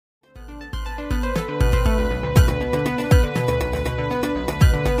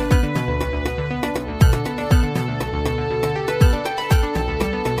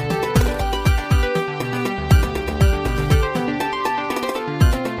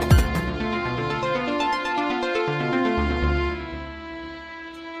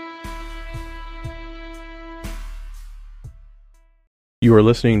You are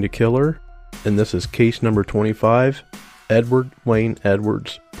listening to Killer, and this is case number 25, Edward Wayne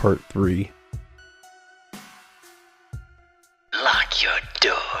Edwards, Part 3. Lock your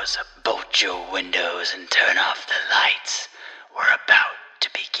doors, bolt your windows, and turn off the lights. We're about to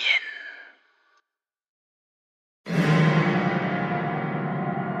begin.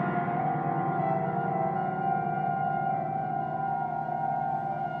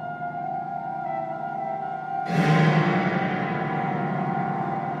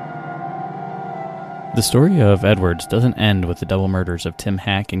 The story of Edwards doesn't end with the double murders of Tim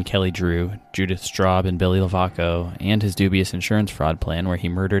Hack and Kelly Drew, Judith Straub and Billy Lavaco, and his dubious insurance fraud plan where he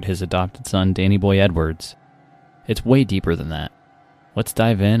murdered his adopted son, Danny Boy Edwards. It's way deeper than that. Let's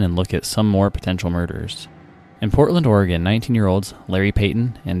dive in and look at some more potential murders. In Portland, Oregon, 19-year-olds Larry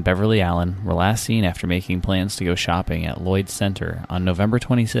Payton and Beverly Allen were last seen after making plans to go shopping at Lloyd's Center on November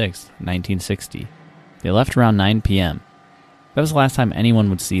 26, 1960. They left around 9 p.m. That was the last time anyone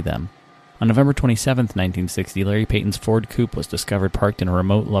would see them. On November 27, 1960, Larry Payton's Ford Coupe was discovered parked in a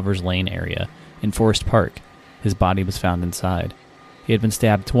remote Lover's Lane area in Forest Park. His body was found inside. He had been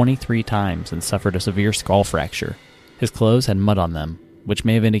stabbed 23 times and suffered a severe skull fracture. His clothes had mud on them, which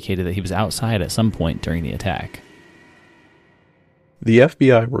may have indicated that he was outside at some point during the attack. The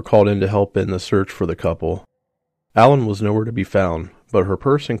FBI were called in to help in the search for the couple. Allen was nowhere to be found, but her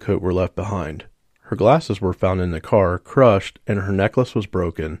purse and coat were left behind. Her glasses were found in the car, crushed, and her necklace was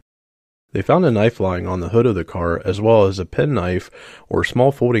broken. They found a knife lying on the hood of the car, as well as a penknife or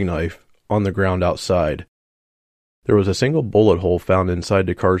small folding knife on the ground outside. There was a single bullet hole found inside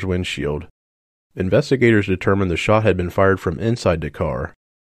the car's windshield. Investigators determined the shot had been fired from inside the car.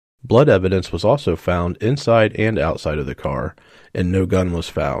 Blood evidence was also found inside and outside of the car, and no gun was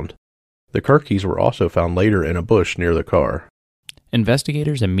found. The car keys were also found later in a bush near the car.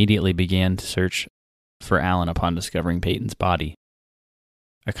 Investigators immediately began to search for Allen upon discovering Payton's body.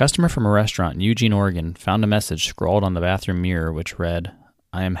 A customer from a restaurant in Eugene, Oregon, found a message scrawled on the bathroom mirror which read,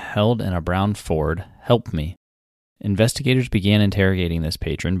 "I am held in a brown Ford. Help me." Investigators began interrogating this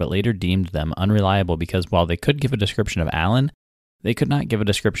patron, but later deemed them unreliable because while they could give a description of Allen, they could not give a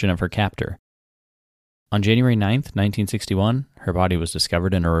description of her captor. On January 9th, 1961, her body was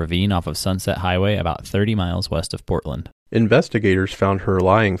discovered in a ravine off of Sunset Highway about 30 miles west of Portland. Investigators found her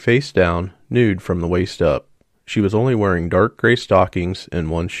lying face down, nude from the waist up. She was only wearing dark gray stockings and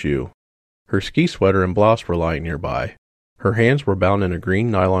one shoe. Her ski sweater and blouse were lying nearby. Her hands were bound in a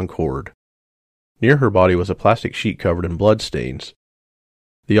green nylon cord. Near her body was a plastic sheet covered in blood stains.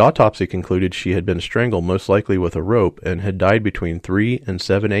 The autopsy concluded she had been strangled most likely with a rope and had died between 3 and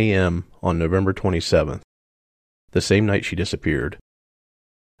 7 a.m. on November 27th, the same night she disappeared.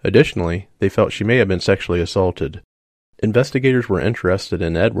 Additionally, they felt she may have been sexually assaulted. Investigators were interested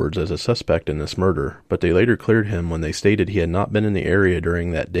in Edwards as a suspect in this murder, but they later cleared him when they stated he had not been in the area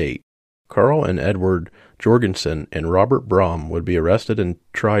during that date. Carl and Edward Jorgensen and Robert Brom would be arrested and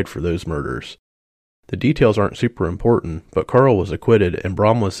tried for those murders. The details aren't super important, but Carl was acquitted and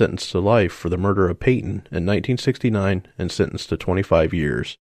Brom was sentenced to life for the murder of Payton in 1969 and sentenced to 25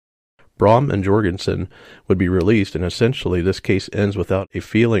 years. Brom and Jorgensen would be released, and essentially this case ends without a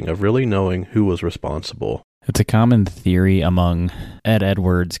feeling of really knowing who was responsible. It's a common theory among Ed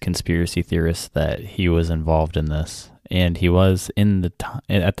Edwards conspiracy theorists that he was involved in this, and he was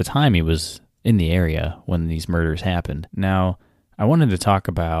at the time he was in the area when these murders happened. Now, I wanted to talk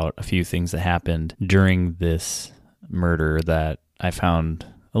about a few things that happened during this murder that I found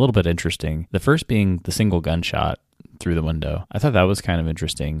a little bit interesting. The first being the single gunshot through the window. I thought that was kind of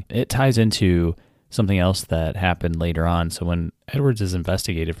interesting. It ties into something else that happened later on. So when Edwards is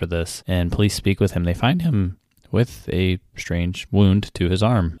investigated for this and police speak with him, they find him with a strange wound to his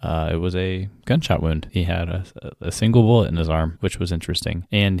arm. It was a gunshot wound. He had a single bullet in his arm, which was interesting.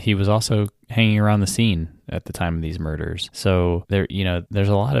 And he was also hanging around the scene at the time of these murders. So there's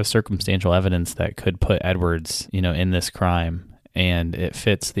a lot of circumstantial evidence that could put Edwards, in this crime. And it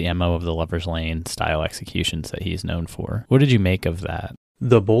fits the MO of the Lover's Lane style executions that he's known for. What did you make of that?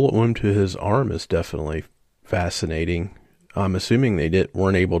 The bullet wound to his arm is definitely fascinating. I'm assuming they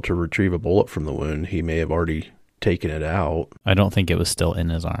weren't able to retrieve a bullet from the wound. He may have already taken it out. I don't think it was still in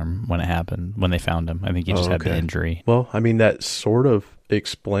his arm when it happened, when they found him. I think he just had the injury. Well, that sort of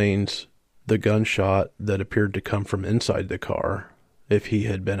explains the gunshot that appeared to come from inside the car. If he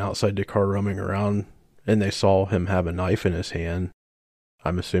had been outside the car roaming around and they saw him have a knife in his hand,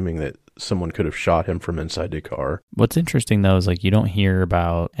 I'm assuming that someone could have shot him from inside the car. What's interesting, though, is like you don't hear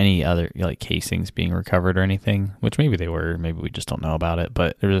about any other like casings being recovered or anything, which maybe they were, maybe we just don't know about it.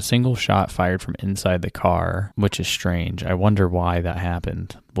 But there was a single shot fired from inside the car, which is strange. I wonder why that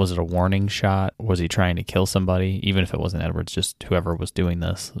happened. Was it a warning shot? Was he trying to kill somebody? Even if it wasn't Edwards, just whoever was doing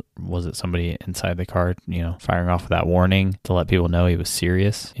this. Was it somebody inside the car, firing off that warning to let people know he was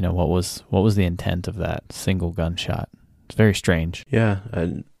serious? What was the intent of that single gunshot? It's very strange. Yeah,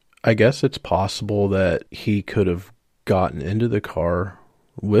 and I guess it's possible that he could have gotten into the car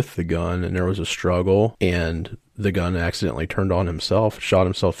with the gun and there was a struggle and the gun accidentally turned on himself, shot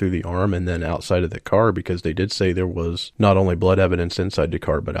himself through the arm and then outside of the car, because they did say there was not only blood evidence inside the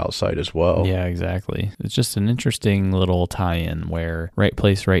car but outside as well. Yeah, exactly. It's just an interesting little tie-in where right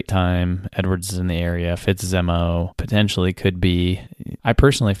place, right time, Edwards is in the area, fits his MO, potentially could be. I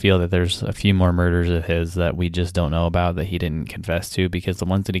personally feel that there's a few more murders of his that we just don't know about that he didn't confess to, because the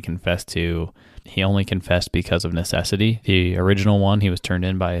ones that he confessed to, he only confessed because of necessity. The original one, he was turned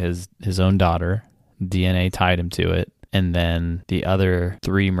in by his own daughter. DNA tied him to it. And then the other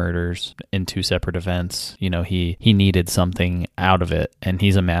 3 murders in 2 separate events, he needed something out of it, and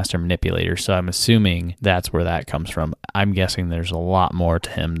he's a master manipulator. So I'm assuming that's where that comes from. I'm guessing there's a lot more to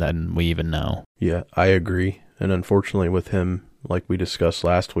him than we even know. Yeah, I agree. And unfortunately with him, like we discussed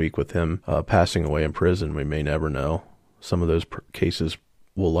last week, with him passing away in prison, we may never know. Some of those cases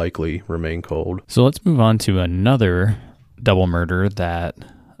will likely remain cold. So let's move on to another double murder that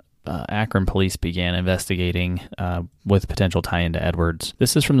Akron police began investigating with potential tie-in to Edwards.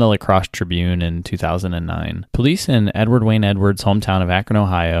 This is from the La Crosse Tribune in 2009. Police in Edward Wayne Edwards' hometown of Akron,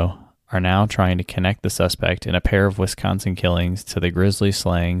 Ohio, are now trying to connect the suspect in a pair of Wisconsin killings to the grisly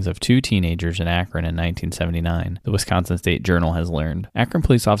slayings of 2 teenagers in Akron in 1979, the Wisconsin State Journal has learned. Akron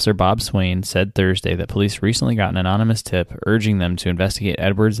police officer Bob Swain said Thursday that police recently got an anonymous tip urging them to investigate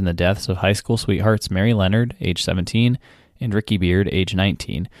Edwards and the deaths of high school sweethearts Mary Leonard, age 17, and Ricky Beard, age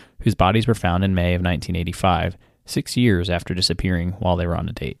 19, whose bodies were found in May of 1985, 6 years after disappearing while they were on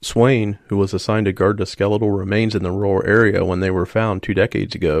a date. Swain, who was assigned to guard the skeletal remains in the rural area when they were found 2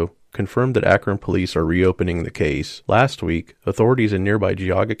 decades ago, confirmed that Akron police are reopening the case. Last week, authorities in nearby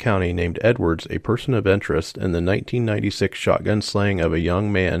Geauga County named Edwards a person of interest in the 1996 shotgun slaying of a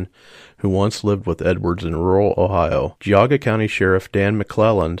young man who once lived with Edwards in rural Ohio. Geauga County Sheriff Dan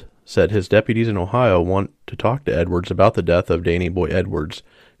McClelland said his deputies in Ohio want to talk to Edwards about the death of Danny Boy Edwards,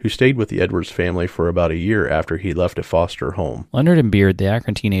 who stayed with the Edwards family for about a year after he left a foster home. Leonard and Beard, the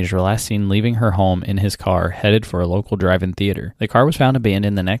Akron teenager, were last seen leaving her home in his car, headed for a local drive-in theater. The car was found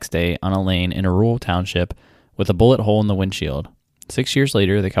abandoned the next day on a lane in a rural township with a bullet hole in the windshield. 6 years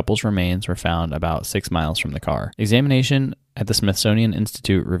later, the couple's remains were found about 6 miles from the car. Examination at the Smithsonian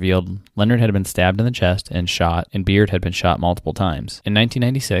Institute revealed Leonard had been stabbed in the chest and shot, and Beard had been shot multiple times. In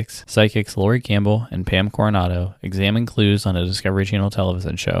 1996, psychics Lori Campbell and Pam Coronado examined clues on a Discovery Channel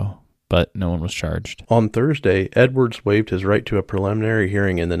television show, but no one was charged. On Thursday, Edwards waived his right to a preliminary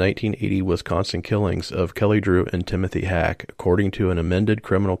hearing in the 1980 Wisconsin killings of Kelly Drew and Timothy Hack, according to an amended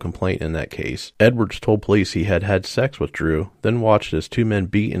criminal complaint in that case. Edwards told police he had had sex with Drew, then watched as 2 men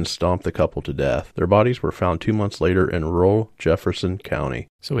beat and stomped the couple to death. Their bodies were found 2 months later in rural Jefferson County.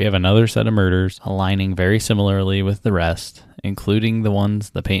 So we have another set of murders aligning very similarly with the rest, including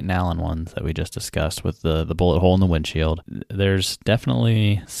the Peyton Allen ones that we just discussed with the bullet hole in the windshield. There's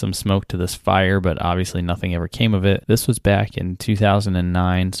definitely some smoke to this fire, but obviously nothing ever came of it. This was back in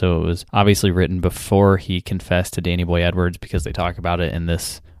 2009, so it was obviously written before he confessed to Danny Boy Edwards, because they talk about it in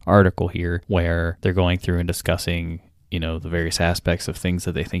this article here where they're going through and discussing the various aspects of things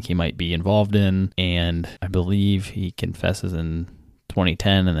that they think he might be involved in, and I believe he confesses in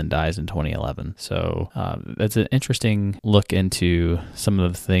 2010 and then dies in 2011. So that's an interesting look into some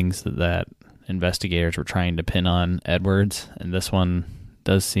of the things that investigators were trying to pin on Edwards, and this one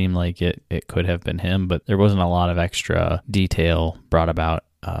does seem like it could have been him, but there wasn't a lot of extra detail brought about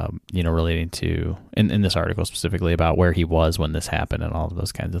relating to, in this article specifically, about where he was when this happened and all of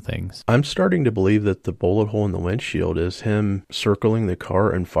those kinds of things. I'm starting to believe that the bullet hole in the windshield is him circling the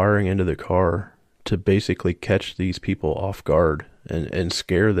car and firing into the car to basically catch these people off guard and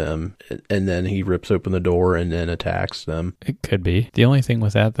scare them, and then he rips open the door and then attacks them. It could be. The only thing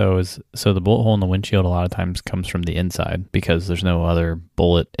with that, though, is so the bullet hole in the windshield a lot of times comes from the inside because there's no other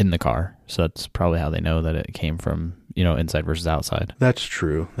bullet in the car. So that's probably how they know that it came from, inside versus outside. That's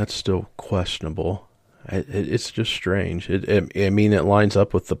true. That's still questionable. It's just strange. It lines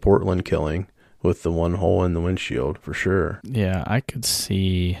up with the Portland killing, with the one hole in the windshield, for sure. Yeah, I could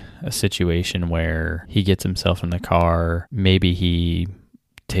see a situation where he gets himself in the car. Maybe he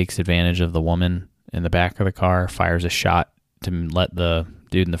takes advantage of the woman in the back of the car, fires a shot to let the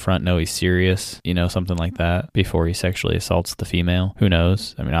dude in the front know he's serious, something like that, before he sexually assaults the female. Who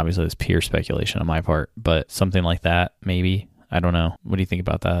knows? I mean, obviously it's pure speculation on my part, but something like that, maybe. I don't know. What do you think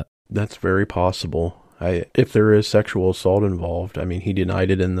about that? That's very possible. If there is sexual assault involved, I mean, he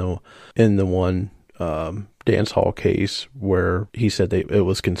denied it in the one dance hall case where he said it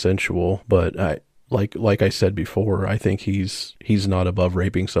was consensual, but like I said before, I think he's not above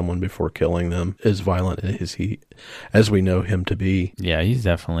raping someone before killing them, as violent as we know him to be. Yeah, he's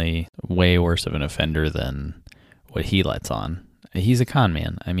definitely way worse of an offender than what he lets on. He's a con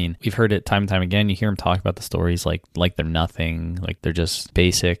man. I mean, we've heard it time and time again. You hear him talk about the stories like they're nothing, like they're just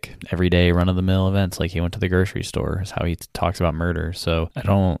basic, everyday, run-of-the-mill events. Like he went to the grocery store is how he talks about murder. So I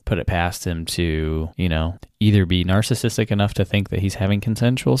don't put it past him to, either be narcissistic enough to think that he's having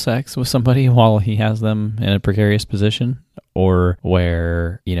consensual sex with somebody while he has them in a precarious position, or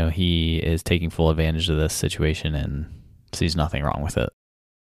where, he is taking full advantage of this situation and sees nothing wrong with it.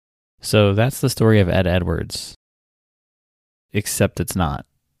 So that's the story of Ed Edwards. Except it's not.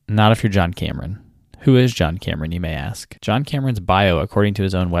 Not if you're John Cameron. Who is John Cameron, you may ask? John Cameron's bio, according to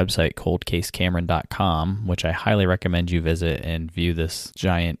his own website, coldcasecameron.com, which I highly recommend you visit and view this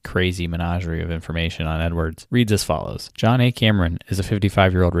giant, crazy menagerie of information on Edwards, reads as follows. John A. Cameron is a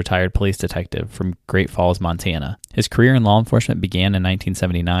 55-year-old retired police detective from Great Falls, Montana. His career in law enforcement began in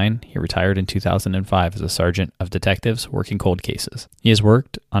 1979. He retired in 2005 as a sergeant of detectives working cold cases. He has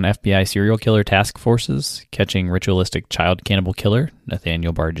worked on FBI serial killer task forces, catching ritualistic child cannibal killer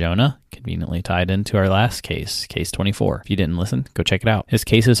Nathaniel Barjona, conveniently tied into our last case, Case 24. If you didn't listen, go check it out. His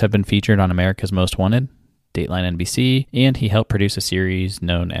cases have been featured on America's Most Wanted, Dateline NBC, and he helped produce a series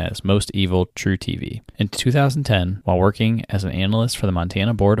known as Most Evil True TV. In 2010, while working as an analyst for the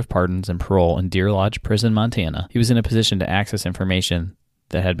Montana Board of Pardons and Parole in Deer Lodge Prison, Montana, he was in a position to access information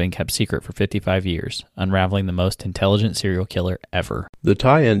that had been kept secret for 55 years, unraveling the most intelligent serial killer ever. The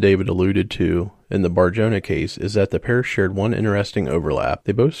tie-in David alluded to in the Barjona case is that the pair shared one interesting overlap.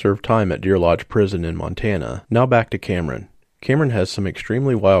 They both served time at Deer Lodge Prison in Montana. Now back to Cameron. Cameron has some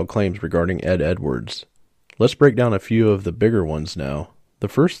extremely wild claims regarding Ed Edwards. Let's break down a few of the bigger ones now. The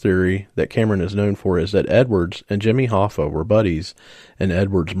first theory that Cameron is known for is that Edwards and Jimmy Hoffa were buddies, and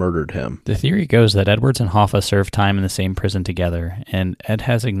Edwards murdered him. The theory goes that Edwards and Hoffa served time in the same prison together, and Ed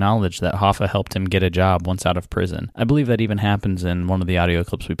has acknowledged that Hoffa helped him get a job once out of prison. I believe that even happens in one of the audio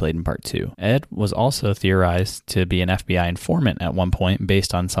clips we played in part 2. Ed was also theorized to be an FBI informant at one point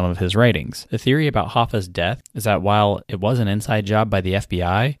based on some of his writings. The theory about Hoffa's death is that while it was an inside job by the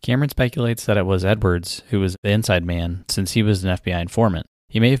FBI, Cameron speculates that it was Edwards who was the inside man, since he was an FBI informant.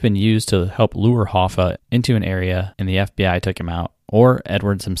 He may have been used to help lure Hoffa into an area and the FBI took him out, or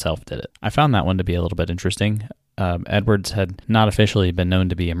Edwards himself did it. I found that one to be a little bit interesting. Edwards had not officially been known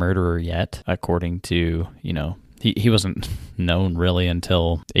to be a murderer yet, according to, he wasn't known really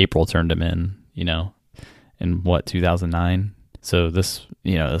until April turned him in 2009. So this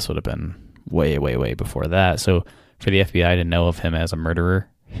would have been way, way, way before that. So for the FBI to know of him as a murderer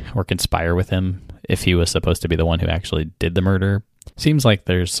or conspire with him if he was supposed to be the one who actually did the murder, seems like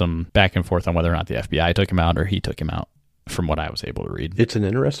there's some back and forth on whether or not the FBI took him out or he took him out, from what I was able to read. It's an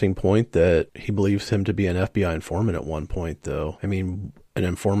interesting point that he believes him to be an FBI informant at one point, though. I mean, an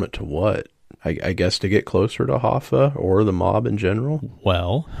informant to what? I guess to get closer to Hoffa or the mob in general?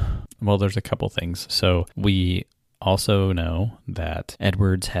 Well, there's a couple things. So we also know that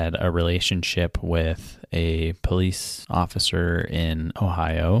Edwards had a relationship with a police officer in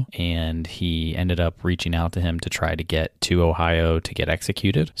Ohio, and he ended up reaching out to him to try to get to Ohio to get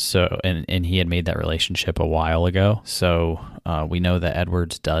executed. So, and he had made that relationship a while ago. So we know that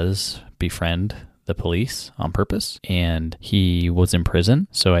Edwards does befriend the police on purpose, and he was in prison.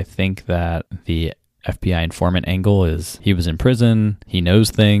 So I think that the FBI informant angle is he was in prison, he knows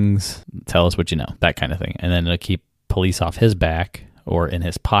things, tell us what you know, that kind of thing. And then it'll keep police off his back, or in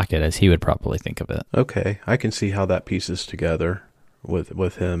his pocket, as he would probably think of it. Okay, I can see how that pieces together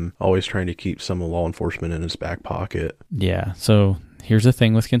with him always trying to keep some law enforcement in his back pocket. Yeah, so here's the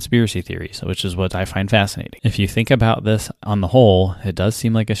thing with conspiracy theories, which is what I find fascinating. If you think about this on the whole, it does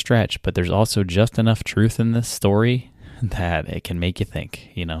seem like a stretch, but there's also just enough truth in this story that it can make you think,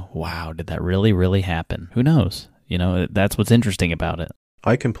 wow, did that really, really happen? Who knows? That's what's interesting about it.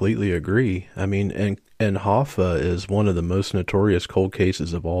 I completely agree. I mean, and Hoffa is one of the most notorious cold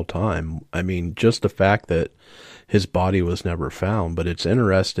cases of all time. I mean, just the fact that his body was never found, but it's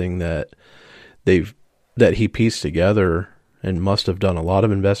interesting that he pieced together and must have done a lot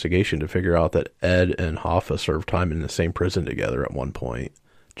of investigation to figure out that Ed and Hoffa served time in the same prison together at one point.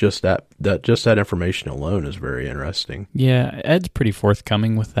 Just that information alone is very interesting. Yeah, Ed's pretty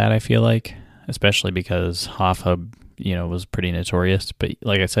forthcoming with that, I feel like, especially because Hoffa, was pretty notorious. But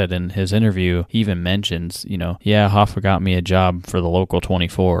like I said, in his interview, he even mentions, yeah, Hoffa got me a job for the local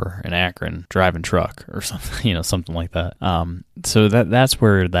 24 in Akron, driving truck or something, something like that. So that's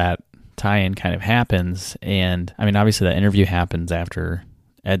where that tie-in kind of happens. And I mean, obviously that interview happens after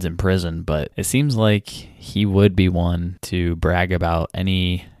Ed's in prison, but it seems like he would be one to brag about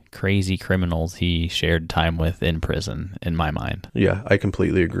any crazy criminals he shared time with in prison, in my mind. Yeah, I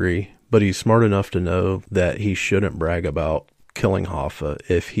completely agree. But he's smart enough to know that he shouldn't brag about killing Hoffa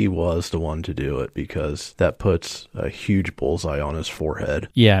if he was the one to do it, because that puts a huge bullseye on his forehead.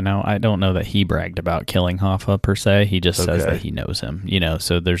 Yeah, no, I don't know that he bragged about killing Hoffa per se. He just says that he knows him,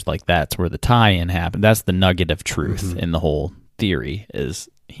 so there's that's where the tie-in happened. That's the nugget of truth in the whole theory, is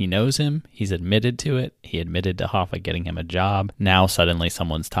he knows him, he's admitted to it, he admitted to Hoffa getting him a job. Now suddenly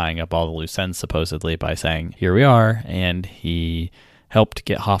someone's tying up all the loose ends supposedly by saying, here we are, and he helped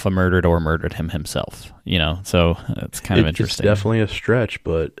get Hoffa murdered or murdered him himself, so it's kind of interesting. It's definitely a stretch,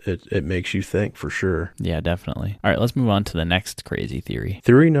 but it makes you think for sure. Yeah, definitely. All right, let's move on to the next crazy theory.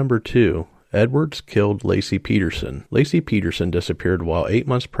 Theory number 2. Edwards killed Laci Peterson. Laci Peterson disappeared while 8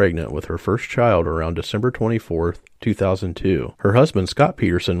 months pregnant with her first child around December 24th, 2002. Her husband, Scott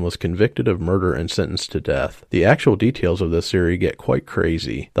Peterson, was convicted of murder and sentenced to death. The actual details of this theory get quite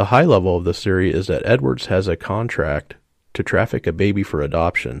crazy. The high level of this theory is that Edwards has a contract to traffic a baby for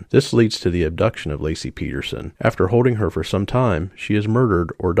adoption. This leads to the abduction of Laci Peterson. After holding her for some time, she is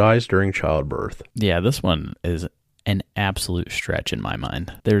murdered or dies during childbirth. Yeah, this one is an absolute stretch in my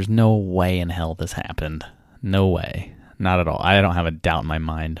mind. There's no way in hell this happened. No way. Not at all. I don't have a doubt in my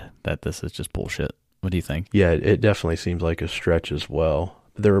mind that this is just bullshit. What do you think? Yeah, it definitely seems like a stretch as well.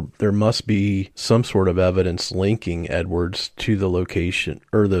 There must be some sort of evidence linking Edwards to the location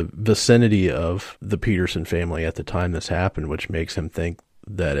or the vicinity of the Peterson family at the time this happened, which makes him think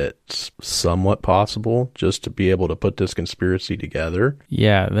that it's somewhat possible just to be able to put this conspiracy together.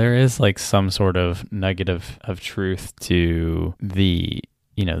 Yeah, there is some sort of nugget of truth to the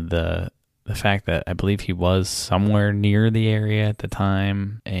fact that I believe he was somewhere near the area at the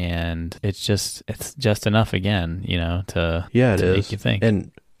time, and it's just enough again, to make you think.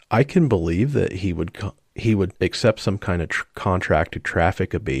 And I can believe that he would accept some kind of contract to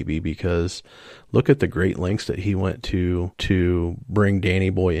traffic a baby, because look at the great lengths that he went to bring Danny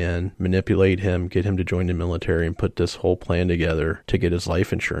Boy in, manipulate him, get him to join the military, and put this whole plan together to get his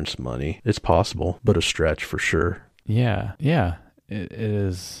life insurance money. It's possible, but a stretch for sure. Yeah. It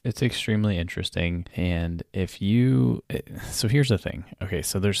is. It's extremely interesting. And so here's the thing. Okay,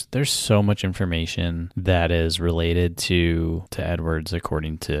 so there's so much information that is related to Edwards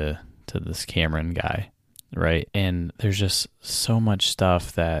according to this Cameron guy, right? And there's just so much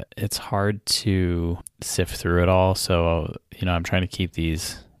stuff that it's hard to sift through it all. So, I'm trying to keep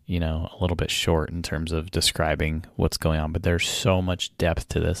these, a little bit short in terms of describing what's going on, but there's so much depth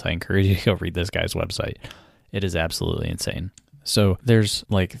to this. I encourage you to go read this guy's website. It is absolutely insane. So there's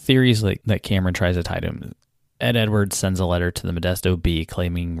theories that Cameron tries to tie to him. Ed Edwards sends a letter to the Modesto Bee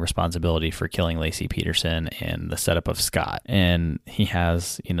claiming responsibility for killing Laci Peterson and the setup of Scott. And he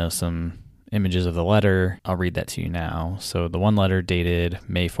has, some images of the letter. I'll read that to you now. So the one letter dated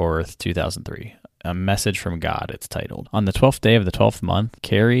May 4th, 2003. A Message from God, it's titled. On the 12th day of the 12th month,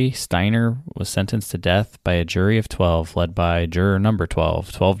 Carrie Steiner was sentenced to death by a jury of 12, led by juror number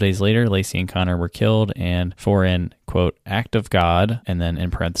 12. 12 days later, Laci and Connor were killed, and for an, quote, act of God, and then in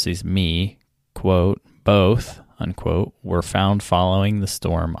parentheses, me, quote, both, unquote, were found following the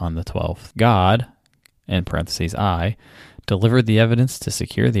storm on the 12th. God, in parentheses, I, delivered the evidence to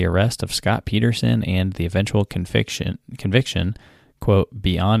secure the arrest of Scott Peterson and the eventual conviction, quote,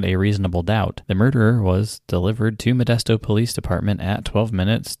 beyond a reasonable doubt. The murderer was delivered to Modesto Police Department at 12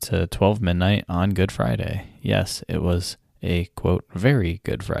 minutes to 12 midnight on Good Friday. Yes, it was a, quote, very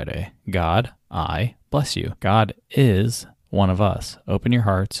good Friday. God, I bless you. God is one of us. Open your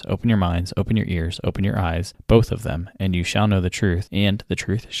hearts, open your minds, open your ears, open your eyes, both of them, and you shall know the truth, and the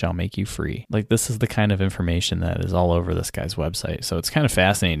truth shall make you free. This is the kind of information that is all over this guy's website. So it's kind of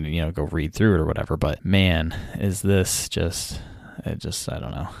fascinating to, go read through it or whatever, but man, is this just... I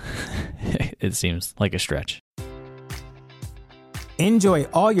don't know. It seems like a stretch. Enjoy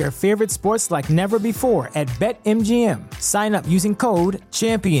all your favorite sports like never before at BetMGM. Sign up using code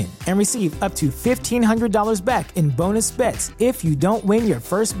CHAMPION and receive up to $1,500 back in bonus bets if you don't win your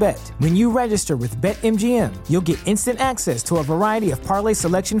first bet. When you register with BetMGM, you'll get instant access to a variety of parlay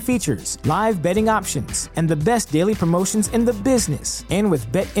selection features, live betting options, and the best daily promotions in the business. And with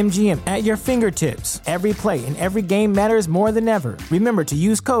BetMGM at your fingertips, every play and every game matters more than ever. Remember to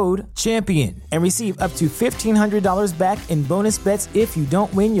use code CHAMPION and receive up to $1,500 back in bonus bets if you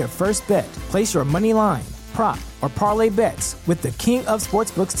don't win your first bet. Place your money line, prop, or parlay bets with the king of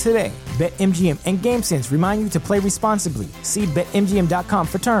sportsbooks today. BetMGM and GameSense remind you to play responsibly. See BetMGM.com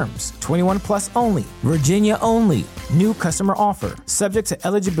for terms. 21 plus only. Virginia only. New customer offer. Subject to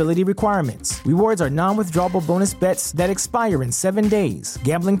eligibility requirements. Rewards are non-withdrawable bonus bets that expire in 7 days.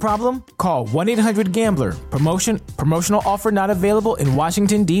 Gambling problem? Call 1-800-GAMBLER. Promotional offer not available in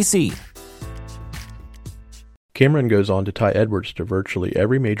Washington, D.C. Cameron goes on to tie Edwards to virtually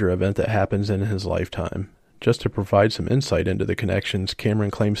every major event that happens in his lifetime. Just to provide some insight into the connections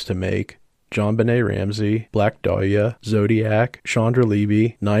Cameron claims to make, JonBenet Ramsey, Black Dahlia, Zodiac, Chandra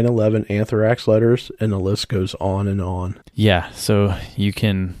Levy, 9/11 anthrax letters, and the list goes on and on. Yeah, so you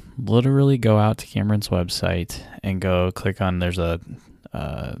can literally go out to Cameron's website and go click on, there's a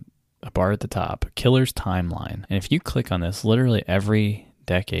bar at the top, Killer's Timeline. And if you click on this, literally every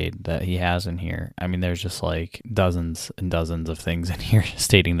decade that he has in here, I mean, there's just like dozens and dozens of things in here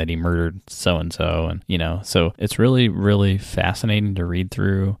stating that he murdered so-and-so, and so it's really, really fascinating to read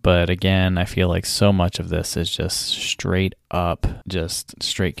through. But again, I feel like so much of this is just straight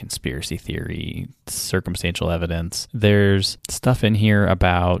conspiracy theory, circumstantial evidence. There's stuff in here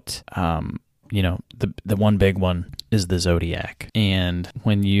about the one big one is the Zodiac. And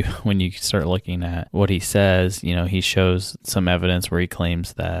when you start looking at what he says, he shows some evidence where he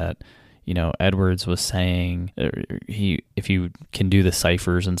claims that, Edwards was saying if you can do the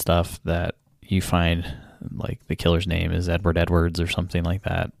ciphers and stuff, that you find like the killer's name is Edward Edwards or something like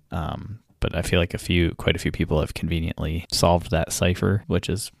that. But I feel like quite a few people have conveniently solved that cipher, which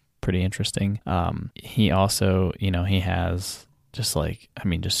is pretty interesting. He also, he has just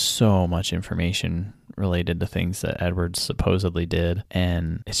so much information related to things that Edwards supposedly did.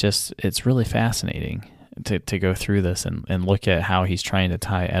 And it's really fascinating to go through this and look at how he's trying to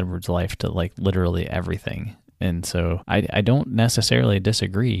tie Edwards' life to like literally everything. And so I don't necessarily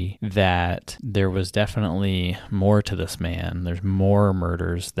disagree that there was definitely more to this man. There's more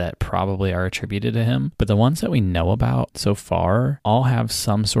murders that probably are attributed to him. But the ones that we know about so far all have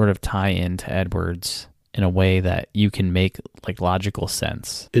some sort of tie in to Edwards in a way that you can make like logical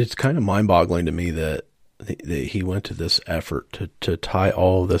sense. It's kind of mind-boggling to me that he went to this effort to tie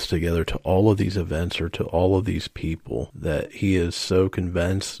all of this together, to all of these events or to all of these people, that he is so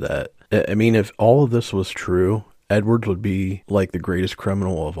convinced that, I mean, if all of this was true, Edwards would be like the greatest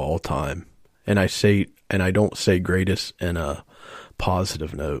criminal of all time. And I don't say greatest in a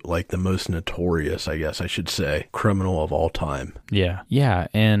positive note, like the most notorious, I guess I should say, criminal of all time. Yeah.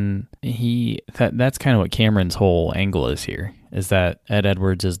 And that's kind of what Cameron's whole angle is here, is that Ed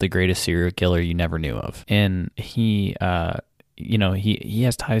Edwards is the greatest serial killer you never knew of. And he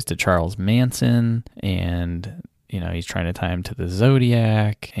has ties to Charles Manson, and, he's trying to tie him to the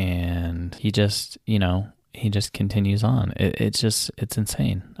Zodiac, and he just continues on. It's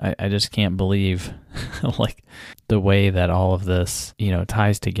insane. I just can't believe like the way that all of this,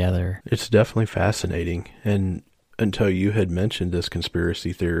 ties together. It's definitely fascinating. And until you had mentioned this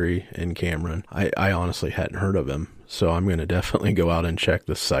conspiracy theory in Cameron, I honestly hadn't heard of him. So I'm going to definitely go out and check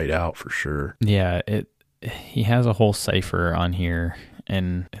this site out for sure. Yeah, he has a whole cipher on here,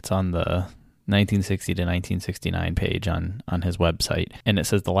 and it's on the 1960 to 1969 page on his website. And it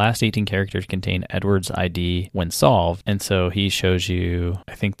says the last 18 characters contain Edwards' ID when solved. And so he shows you,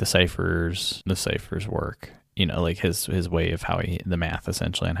 I think, the ciphers work, like his way of the math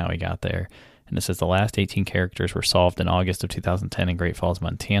essentially and how he got there. And it says the last 18 characters were solved in August of 2010 in Great Falls,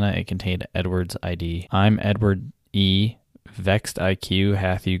 Montana. It contained Edwards' ID. I'm Edward E. Vexed IQ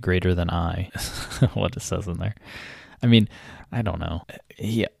hath you greater than I. What it says in there. I mean, I don't know.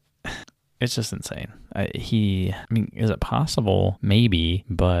 It's just insane. Is it possible? Maybe,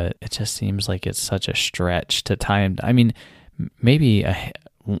 but it just seems like it's such a stretch to tie him. I mean, maybe a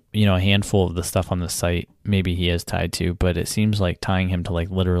handful of the stuff on the site, maybe he is tied to, but it seems like tying him to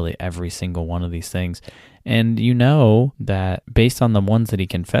like literally every single one of these things. And that based on the ones that he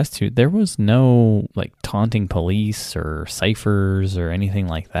confessed to, there was no like taunting police or ciphers or anything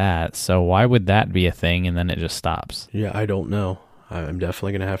like that. So why would that be a thing? And then it just stops. Yeah, I don't know. I'm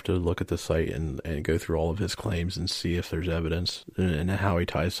definitely going to have to look at the site and go through all of his claims and see if there's evidence and how he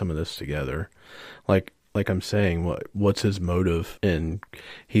ties some of this together. Like I'm saying, what's his motive? And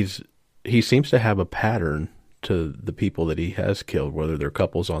he seems to have a pattern to the people that he has killed, whether they're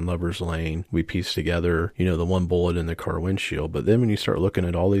couples on Lover's Lane. We piece together, the one bullet in the car windshield. But then when you start looking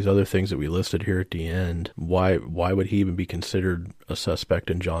at all these other things that we listed here at the end, why would he even be considered a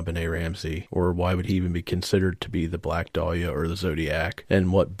suspect in JonBenet Ramsey? Or why would he even be considered to be the Black Dahlia or the Zodiac?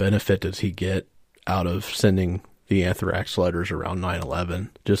 And what benefit does he get out of sending the anthrax letters around 9/11.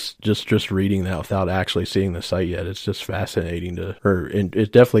 Just reading that without actually seeing the site yet, it's just fascinating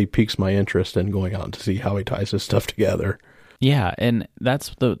it definitely piques my interest in going out to see how he ties this stuff together. Yeah, and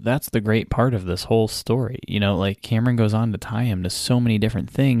that's the great part of this whole story. You know, like Cameron goes on to tie him to so many different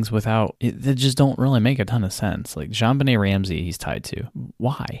things that just don't really make a ton of sense. Like JonBenet Ramsey he's tied to.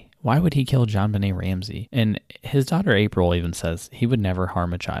 Why? Why would he kill JonBenet Ramsey? And his daughter April even says he would never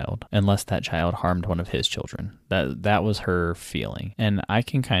harm a child unless that child harmed one of his children. That was her feeling. And I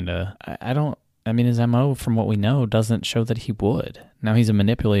can his MO, from what we know, doesn't show that he would. Now, he's a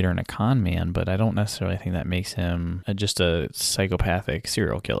manipulator and a con man, but I don't necessarily think that makes him just a psychopathic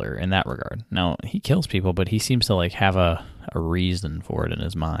serial killer in that regard. Now, he kills people, but he seems to like have a reason for it in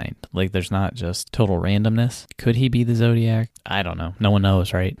his mind. Like, there's not just total randomness. Could he be the Zodiac? I don't know. No one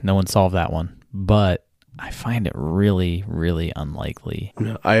knows, right? No one solved that one. But I find it really, really unlikely.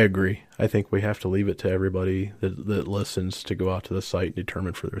 No, I agree. I think we have to leave it to everybody that listens to go out to the site and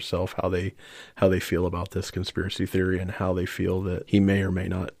determine for themselves how they feel about this conspiracy theory and how they feel that he may or may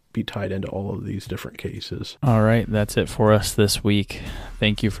not be tied into all of these different cases. All right, that's it for us this week.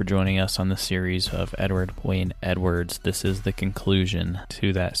 Thank you for joining us on the series of Edward Wayne Edwards. This is the conclusion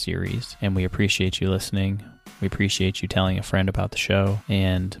to that series, and we appreciate you listening. We appreciate you telling a friend about the show,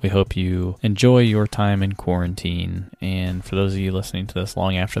 and we hope you enjoy your time in quarantine. And for those of you listening to this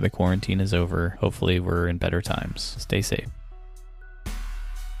long after the quarantine is over, hopefully we're in better times. Stay safe.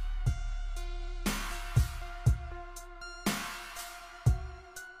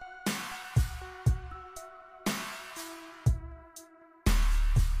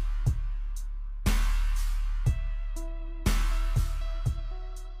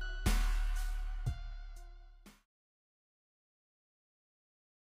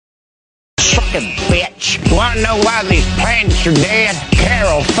 Fucking bitch. Wanna know why these plants are dead?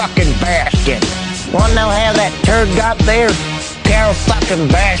 Carol fucking Baskin. Wanna know how that turd got there? Carol fucking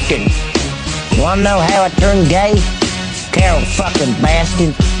Baskin. Wanna know how I turned gay? Carol fucking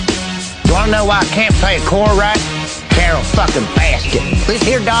Baskin. Wanna know why I can't play a chord right? Carol fucking Baskin. This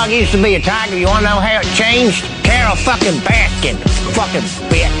here dog used to be a tiger. You wanna know how it changed? Carol fucking Baskin. Fucking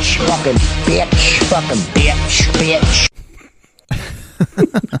bitch. Fucking bitch. Fucking bitch.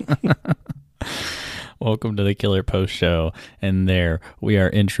 Welcome to the Killer Post Show, and there we are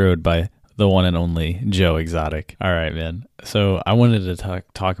introed by the one and only Joe Exotic. All right, man. So I wanted to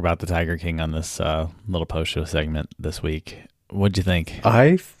talk about the Tiger King on this little post show segment this week. What'd you think?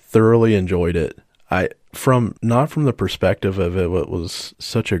 I thoroughly enjoyed it. Not from the perspective of it was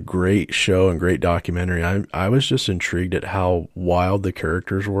such a great show and great documentary. I was just intrigued at how wild the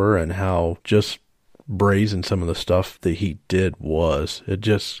characters were and how just brazen some of the stuff that he did was. It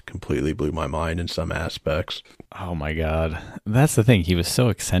just completely blew my mind in some aspects. Oh my God. That's the thing. He was so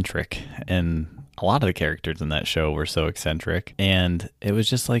eccentric, and a lot of the characters in that show were so eccentric, and it was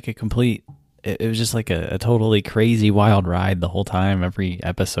just like it was just like a totally crazy wild ride the whole time. Every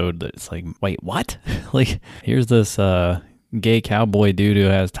episode that's like, wait, what? Like, here's this gay cowboy dude who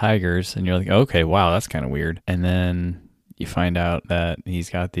has tigers, and you're like, okay, wow, that's kind of weird. And then you find out that he's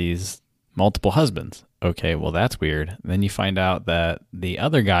got these multiple husbands. Okay, well, that's weird. Then you find out that the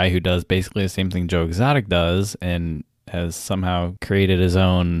other guy who does basically the same thing Joe Exotic does and has somehow created his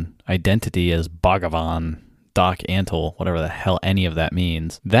own identity as Bhagavan, Doc Antle, whatever the hell any of that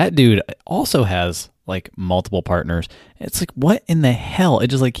means. That dude also has like multiple partners. It's like, what in the hell? It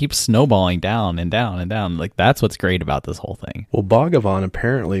just like keeps snowballing down and down and down. Like, that's what's great about this whole thing. Well, Bhagavan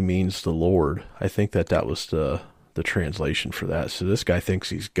apparently means the Lord. I think that was the translation for that. So this guy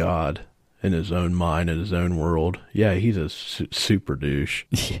thinks he's God in his own mind, in his own world. Yeah, he's a super douche.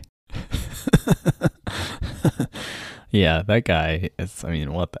 Yeah, that guy,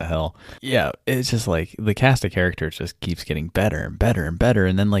 what the hell? Yeah, it's just like the cast of characters just keeps getting better and better and better.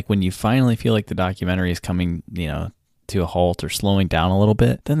 And then like when you finally feel like the documentary is coming, to a halt or slowing down a little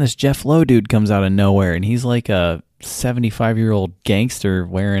bit, then this Jeff Lowe dude comes out of nowhere, and he's like a 75-year-old gangster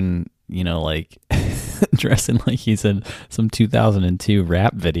wearing, like dressing like he's in some 2002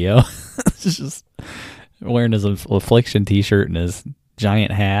 rap video. Just wearing his Affliction t-shirt and his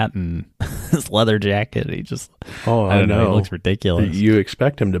giant hat and his leather jacket. He just, I don't know. He looks ridiculous. You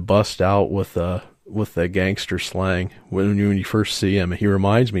expect him to bust out with the gangster slang when you first see him. He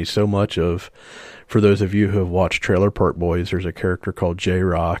reminds me so much of, for those of you who have watched Trailer Park Boys, there's a character called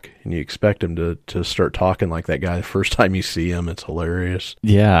J-Rock, and you expect him to start talking like that guy the first time you see him. It's hilarious.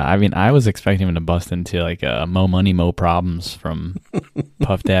 Yeah, I was expecting him to bust into like a Mo Money, Mo Problems from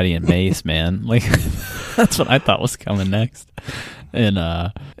Puff Daddy and Mace, man. Like, that's what I thought was coming next. And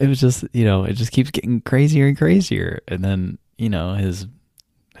it was just, it just keeps getting crazier and crazier. And then, his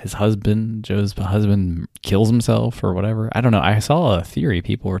his husband, Joe's husband, kills himself or whatever. I don't know. I saw a theory.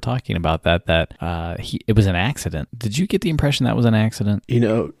 People were talking about that it was an accident. Did you get the impression that was an accident? You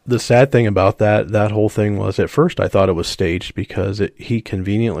know, the sad thing about that whole thing was, at first I thought it was staged because he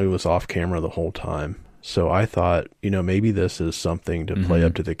conveniently was off camera the whole time. So I thought, you know, maybe this is something to play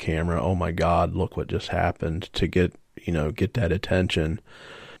up to the camera. Oh my God, look what just happened, to get that attention.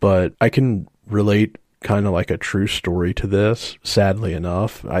 But I can relate kind of like a true story to this, sadly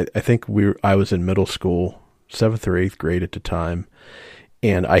enough. I think I was in middle school, 7th or 8th grade at the time,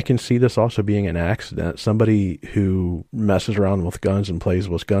 and I can see this also being an accident. Somebody who messes around with guns and plays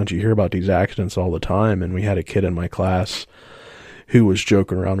with guns, you hear about these accidents all the time, and we had a kid in my class who was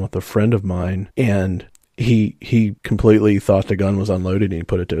joking around with a friend of mine, and he completely thought the gun was unloaded, and he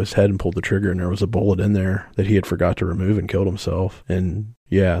put it to his head and pulled the trigger, and there was a bullet in there that he had forgot to remove, and killed himself. And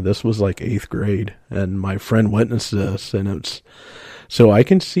yeah, this was like 8th grade, and my friend witnessed this, and so I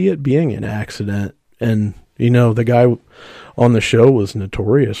can see it being an accident. And you know, the guy on the show was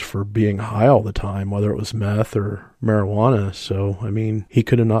notorious for being high all the time, whether it was meth or marijuana. So I mean, he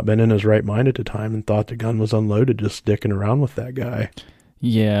could have not been in his right mind at the time and thought the gun was unloaded, just dicking around with that guy.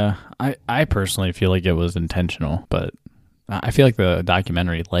 Yeah, I personally feel like it was intentional, but I feel like the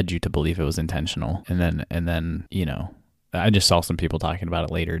documentary led you to believe it was intentional. And then, you know, I just saw some people talking about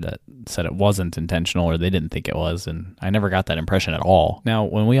it later that said it wasn't intentional, or they didn't think it was. And I never got that impression at all. Now,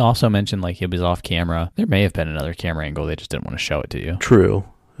 when we also mentioned like he was off camera, there may have been another camera angle. They just didn't want to show it to you. True.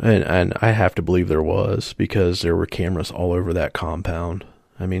 And I have to believe there was, because there were cameras all over that compound.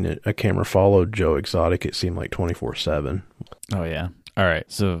 I mean, a camera followed Joe Exotic, it seemed like 24/7. Oh, yeah. All right,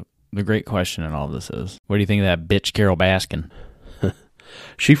 so the great question in all this is, what do you think of that bitch Carol Baskin?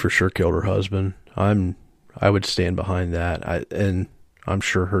 She for sure killed her husband. I would stand behind that. And I'm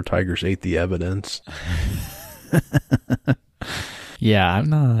sure her tigers ate the evidence. Yeah, I'm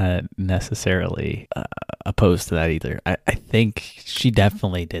not necessarily opposed to that either. I think she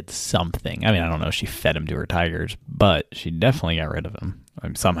definitely did something. I mean, I don't know if she fed him to her tigers, but she definitely got rid of him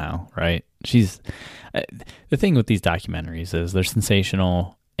somehow, right? The thing with these documentaries is they're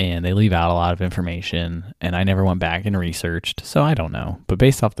sensational and they leave out a lot of information, and I never went back and researched, so I don't know. But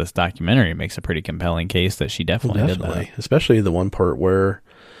based off this documentary, it makes a pretty compelling case that she definitely did that. Especially the one part where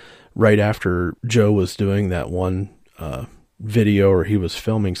right after Joe was doing that one video, or he was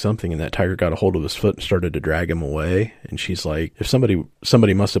filming something, and that tiger got a hold of his foot and started to drag him away, and she's like, if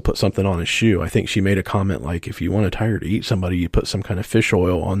somebody must have put something on his shoe. I think she made a comment like, if you want a tiger to eat somebody, you put some kind of fish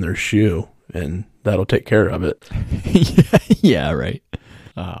oil on their shoe and that'll take care of it. Yeah, right.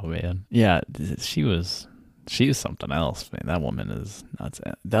 Oh man, yeah, she was something else, man. That woman is nuts.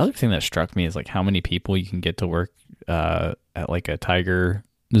 The other thing that struck me is like how many people you can get to work at like a tiger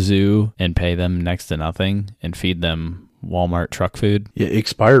zoo and pay them next to nothing and feed them Walmart truck food. Yeah,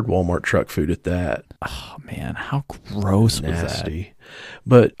 expired Walmart truck food at that. Oh man, how gross was that? Nasty.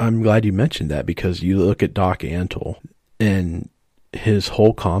 But I'm glad you mentioned that, because you look at Doc Antle and his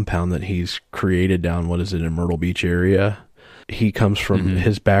whole compound that he's created down, in Myrtle Beach area. He comes from,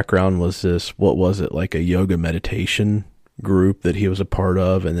 his background was like a yoga meditation group that he was a part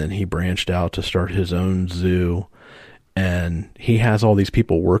of, and then he branched out to start his own zoo. And he has all these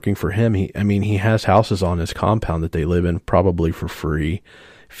people working for him. He has houses on his compound that they live in probably for free,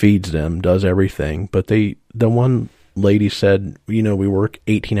 feeds them, does everything. But the one lady said, you know, we work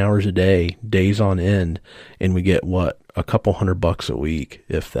 18 hours a day, days on end, and we get a couple $100 a week,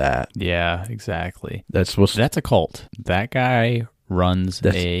 if that. Yeah, exactly. That's a cult. That guy runs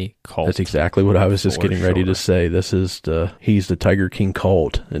a cult. That's exactly what I was just getting ready to say. He's the Tiger King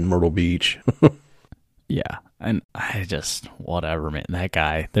cult in Myrtle Beach. Yeah. And whatever, man. That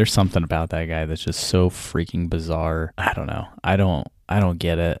guy, there's something about that guy that's just so freaking bizarre. I don't know. I don't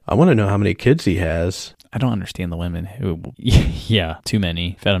get it. I want to know how many kids he has. I don't understand the women who, yeah, too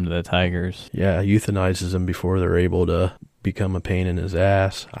many, fed them to the tigers. Yeah, euthanizes them before they're able to become a pain in his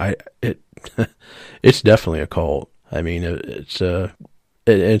ass. It's definitely a cult. I mean,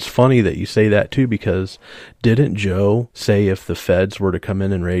 it's funny that you say that too, because didn't Joe say if the feds were to come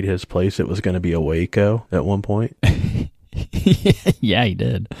in and raid his place, it was going to be a Waco at one point? Yeah, he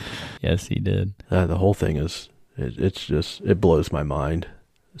did. Yes, he did. The whole thing it blows my mind.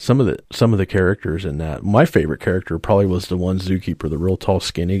 Some of the characters in that, my favorite character probably was the one zookeeper, the real tall,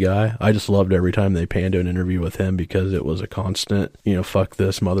 skinny guy. I just loved every time they panned to an interview with him, because it was a constant, fuck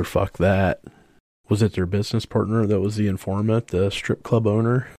this, motherfuck that. Was it their business partner that was the informant, the strip club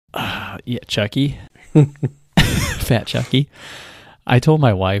owner? Yeah, Chucky. Fat Chucky. I told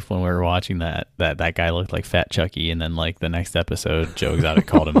my wife when we were watching that guy looked like Fat Chucky, and then like the next episode, Joe Exotic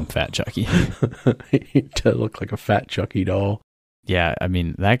called him Fat Chucky. He does look like a Fat Chucky doll. Yeah, I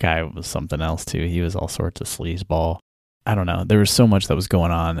mean, that guy was something else too. He was all sorts of sleazeball. I don't know. There was so much that was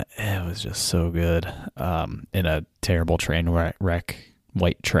going on. It was just so good. In a terrible train wreck,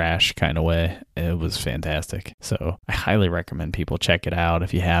 white trash kind of way. It was fantastic. So I highly recommend people check it out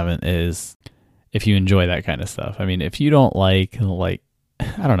if you haven't, if you enjoy that kind of stuff. I mean, if you don't like,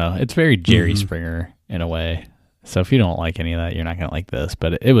 I don't know, it's very Jerry Springer in a way. So if you don't like any of that, you're not going to like this,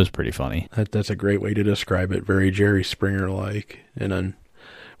 but it was pretty funny. That's a great way to describe it. Very Jerry Springer-like. And I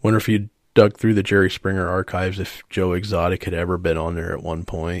wonder if you dug through the Jerry Springer archives if Joe Exotic had ever been on there at one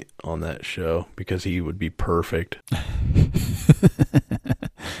point on that show, because he would be perfect.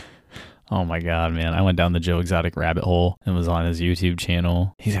 Oh my God, man. I went down the Joe Exotic rabbit hole and was on his YouTube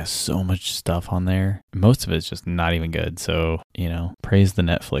channel. He has so much stuff on there. Most of it's just not even good. So, praise the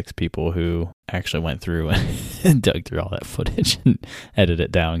Netflix people who actually went through and dug through all that footage and edited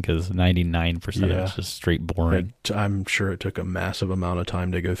it down, because 99% of it's just straight boring. I'm sure it took a massive amount of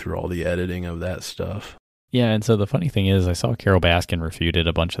time to go through all the editing of that stuff. Yeah, and so the funny thing is, I saw Carol Baskin refuted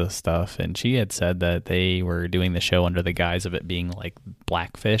a bunch of the stuff, and she had said that they were doing the show under the guise of it being like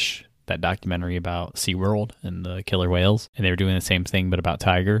Blackfish, that documentary about SeaWorld and the killer whales, and they were doing the same thing but about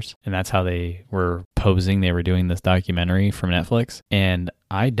tigers, and that's how they were posing they were doing this documentary from Netflix. And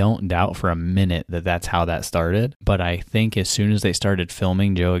I don't doubt for a minute that that's how that started, but I think as soon as they started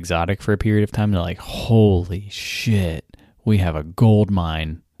filming Joe Exotic for a period of time, they're like, holy shit, we have a gold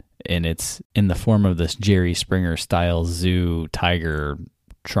mine, and it's in the form of this Jerry Springer style zoo tiger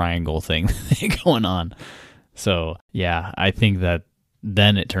triangle thing going on. So yeah, I think that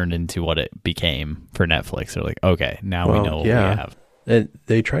then it turned into what it became for Netflix. They're like, okay, now we know what we have. And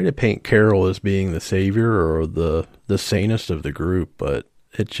they try to paint Carol as being the savior or the sanest of the group, but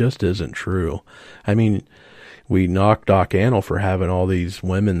it just isn't true. I mean, we knock Doc Antle for having all these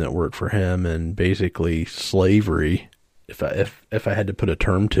women that work for him and basically slavery, if I had to put a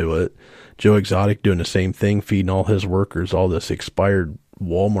term to it. Joe Exotic doing the same thing, feeding all his workers all this expired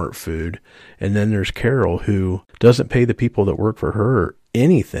Walmart food. And then there's Carol, who doesn't pay the people that work for her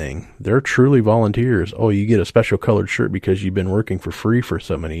anything. They're truly volunteers. Oh, you get a special colored shirt because you've been working for free for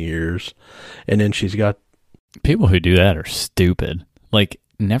so many years. And then she's got... People who do that are stupid. Like,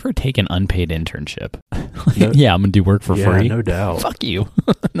 never take an unpaid internship. Yeah, I'm going to do work for free. No doubt. Fuck you.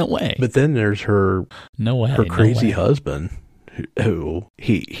 No way. But then there's her... No way. Her crazy husband, who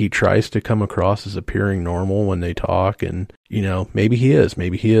he tries to come across as appearing normal when they talk, and maybe he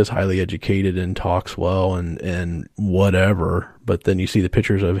is highly educated and talks well and whatever, but then you see the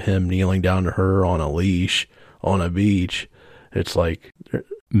pictures of him kneeling down to her on a leash on a beach. It's like,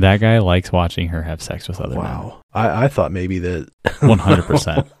 that guy likes watching her have sex with other men. I thought maybe that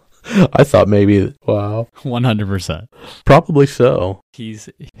 100%. I thought maybe 100%. Probably so. He's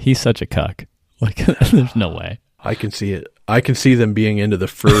such a cuck. Like, there's no way. I can see it. I can see them being into the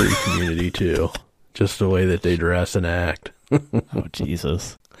furry community too. Just the way that they dress and act. Oh,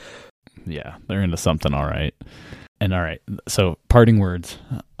 Jesus. Yeah, they're into something, all right. And all right, so parting words,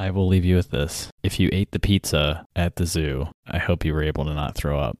 I will leave you with this. If you ate the pizza at the zoo, I hope you were able to not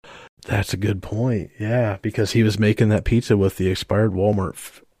throw up. That's a good point. Yeah, because he was making that pizza with the expired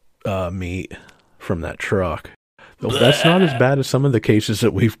Walmart meat from that truck. Well, that's not as bad as some of the cases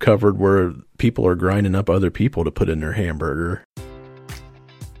that we've covered where people are grinding up other people to put in their hamburger.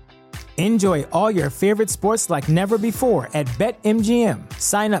 Enjoy all your favorite sports like never before at BetMGM.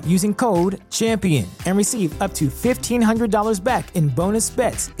 Sign up using code CHAMPION and receive up to $1,500 back in bonus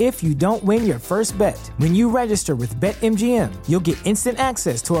bets if you don't win your first bet. When you register with BetMGM, you'll get instant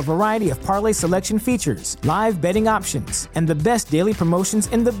access to a variety of parlay selection features, live betting options, and the best daily promotions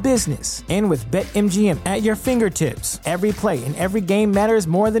in the business. And with BetMGM at your fingertips, every play and every game matters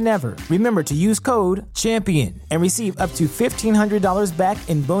more than ever. Remember to use code CHAMPION and receive up to $1,500 back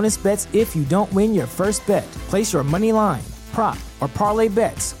in bonus bets if you don't win your first bet. Place your money line, prop, or parlay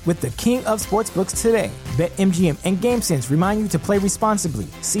bets with the king of sportsbooks today. BetMGM and GameSense remind you to play responsibly.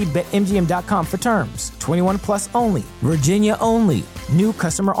 See BetMGM.com for terms. 21 plus only. Virginia only. New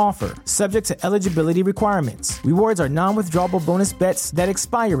customer offer. Subject to eligibility requirements. Rewards are non-withdrawable bonus bets that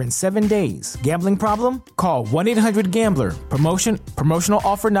expire in 7 days. Gambling problem? Call 1-800-GAMBLER. Promotional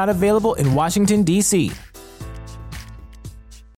offer not available in Washington, D.C.